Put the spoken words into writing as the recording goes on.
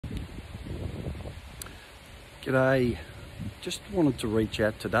G'day. Just wanted to reach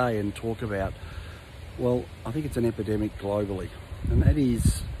out today and talk about, well, I think it's an epidemic globally, and that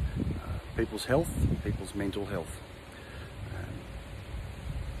is people's health, people's mental health.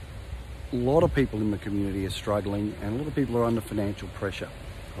 A lot of people in the community are struggling, and a lot of people are under financial pressure.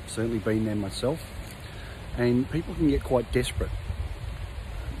 I've certainly been there myself, and people can get quite desperate.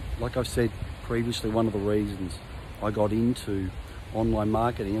 Like I've said previously, one of the reasons I got into online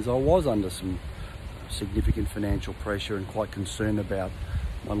marketing is I was under some significant financial pressure and quite concerned about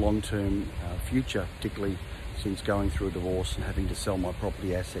my long-term future, particularly since going through a divorce and having to sell my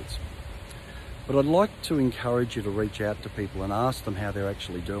property assets. But I'd like to encourage you to reach out to people and ask them how they're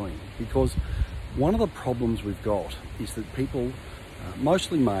actually doing, because one of the problems we've got is that people,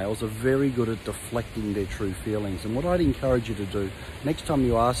 mostly males, are very good at deflecting their true feelings. And what I'd encourage you to do next time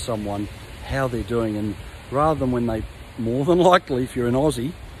you ask someone how they're doing, and rather than when they, more than likely, if you're an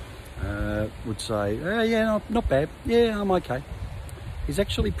Aussie, would say, oh, yeah, not bad, yeah, I'm okay, is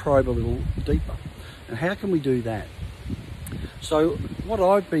actually probe a little deeper. And how can we do that? So what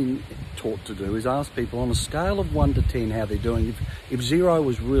I've been taught to do is ask people on a scale of 1 to 10 how they're doing. If 0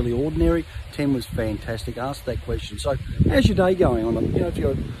 was really ordinary, 10 was fantastic, ask that question. So how's your day going on if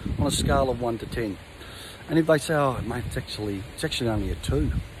you're on a scale of 1 to 10? And if they say, oh mate, it's actually only a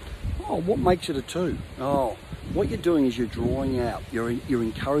 2. Oh, what makes it a 2? Oh, what you're doing is you're drawing out, you're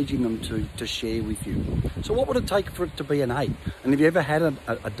encouraging them to share with you. So what would it take for it to be an 8? And have you ever had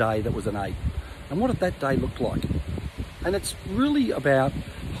a day that was an 8? And what did that day look like? And it's really about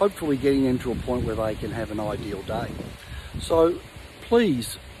hopefully getting them to a point where they can have an ideal day. So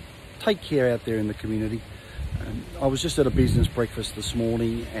please take care out there in the community. I was just at a business breakfast this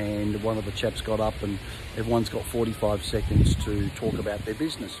morning, and one of the chaps got up and everyone's got 45 seconds to talk about their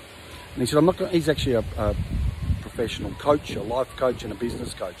business. And he said, he's actually a professional coach, a life coach and a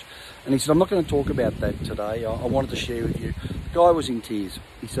business coach. And he said, I'm not going to talk about that today. I wanted to share with you. The guy was in tears.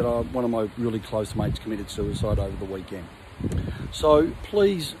 He said, one of my really close mates committed suicide over the weekend. So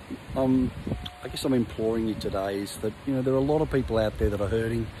please, I guess I'm imploring you today is that, there are a lot of people out there that are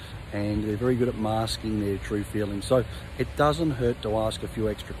hurting, and they're very good at masking their true feelings. So it doesn't hurt to ask a few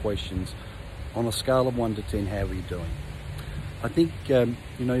extra questions. On a scale of 1 to 10, how are you doing? I think,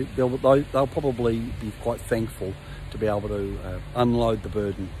 they'll probably be quite thankful to be able to unload the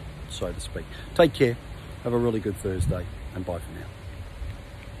burden, so to speak. Take care, have a really good Thursday, and bye for now.